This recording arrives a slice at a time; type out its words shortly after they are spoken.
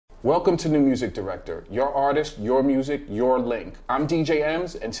Welcome to New Music Director, your artist, your music, your link. I'm DJ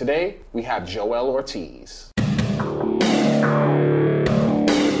Ems, and today we have Joell Ortiz.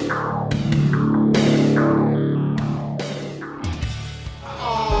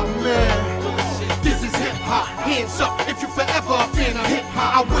 Hands up if you forever a fan of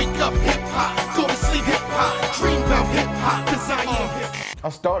hip-hop. I wake up hip-hop, go to sleep hip-hop, dream about hip-hop, cause I am hip-hop. I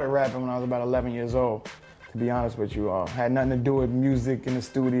started rapping when I was about 11 years old, to be honest with you. Had nothing to do with music in the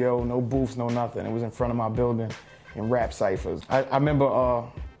studio, no booths, no nothing. It was in front of my building in rap ciphers. I remember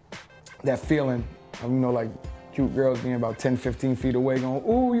that feeling of, like cute girls being about 10, 15 feet away going,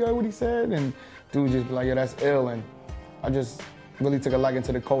 ooh, you heard what he said? And dudes just be like, yeah, that's ill. And I just really took a liking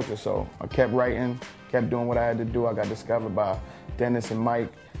to the culture, so I kept writing, kept doing what I had to do. I got discovered by Dennis and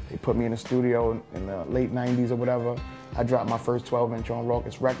Mike. They put me in the studio in the late 90s or whatever. I dropped my first 12-inch on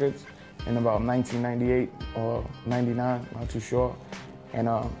Raucous Records in about 1998 or 99, not too sure. And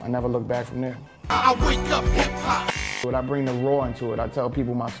I never looked back from there. I wake up hip-hop. But I bring the raw into it. I tell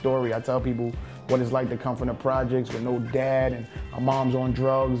people my story. I tell people what it's like to come from the projects with no dad and my mom's on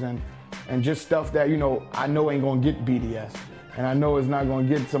drugs and just stuff that, I know ain't gonna get BDS. And I know it's not gonna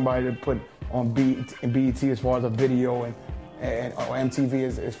get somebody to put on BET as far as a video and or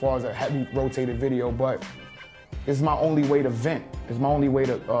MTV as far as a heavy rotated video, but it's my only way to vent. It's my only way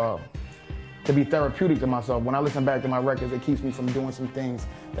to be therapeutic to myself. When I listen back to my records, it keeps me from doing some things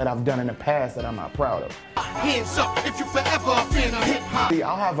that I've done in the past that I'm not proud of. Hands up if you forever a fan of hip-hop.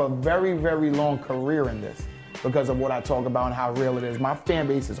 I'll have a very, very long career in this because of what I talk about and how real it is. My fan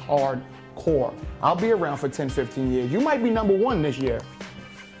base is hardcore. I'll be around for 10, 15 years. You might be number one this year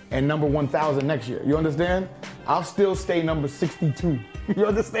and number 1,000 next year. You understand? I'll still stay number 62. You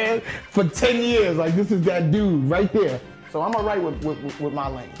understand? For 10 years, like this is that dude right there. So I'm all right with my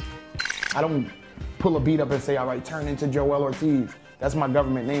lane. I don't pull a beat up and say, all right, turn into Joell Ortiz. That's my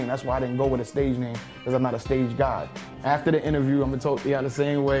government name. That's why I didn't go with a stage name, because I'm not a stage god. After the interview, I'm gonna talk to you the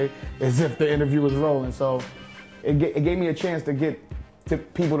same way as if the interview was rolling. So it gave me a chance to get to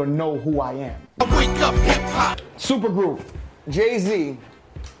people to know who I am. I wake up hip-hop. Supergroup, Jay-Z,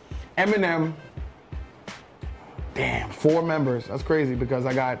 Eminem, damn, 4 members. That's crazy because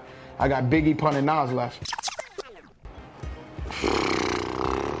I got Biggie, Pun, and Nas left.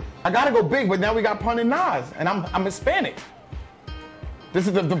 I gotta go big, but now we got Pun and Nas, and I'm Hispanic. This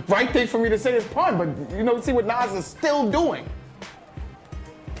is the right thing for me to say is Pun, but see what Nas is still doing.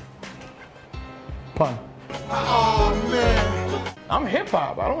 Pun. Oh man. I'm hip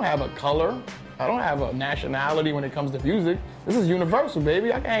hop. I don't have a color. I don't have a nationality when it comes to music. This is universal,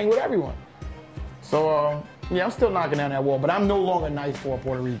 baby. I can hang with everyone. So, yeah, I'm still knocking down that wall, but I'm no longer nice for a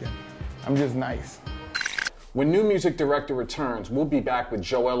Puerto Rican. I'm just nice. When New Music Director returns, we'll be back with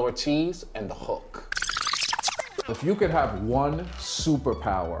Joell Ortiz and The Hook. If you could have one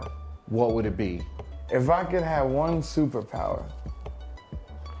superpower, what would it be? If I could have one superpower,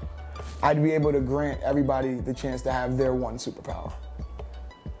 I'd be able to grant everybody the chance to have their one superpower.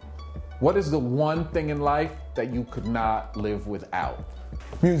 What is the one thing in life that you could not live without?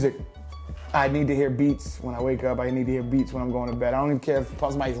 Music. I need to hear beats when I wake up. I need to hear beats when I'm going to bed. I don't even care if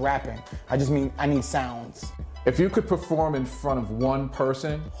somebody's rapping. I just mean I need sounds. If you could perform in front of one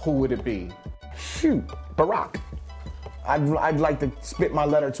person, who would it be? Shoot, Barack. I'd like to spit my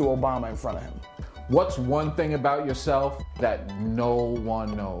letter to Obama in front of him. What's one thing about yourself that no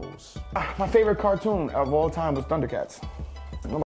one knows? My favorite cartoon of all time was Thundercats.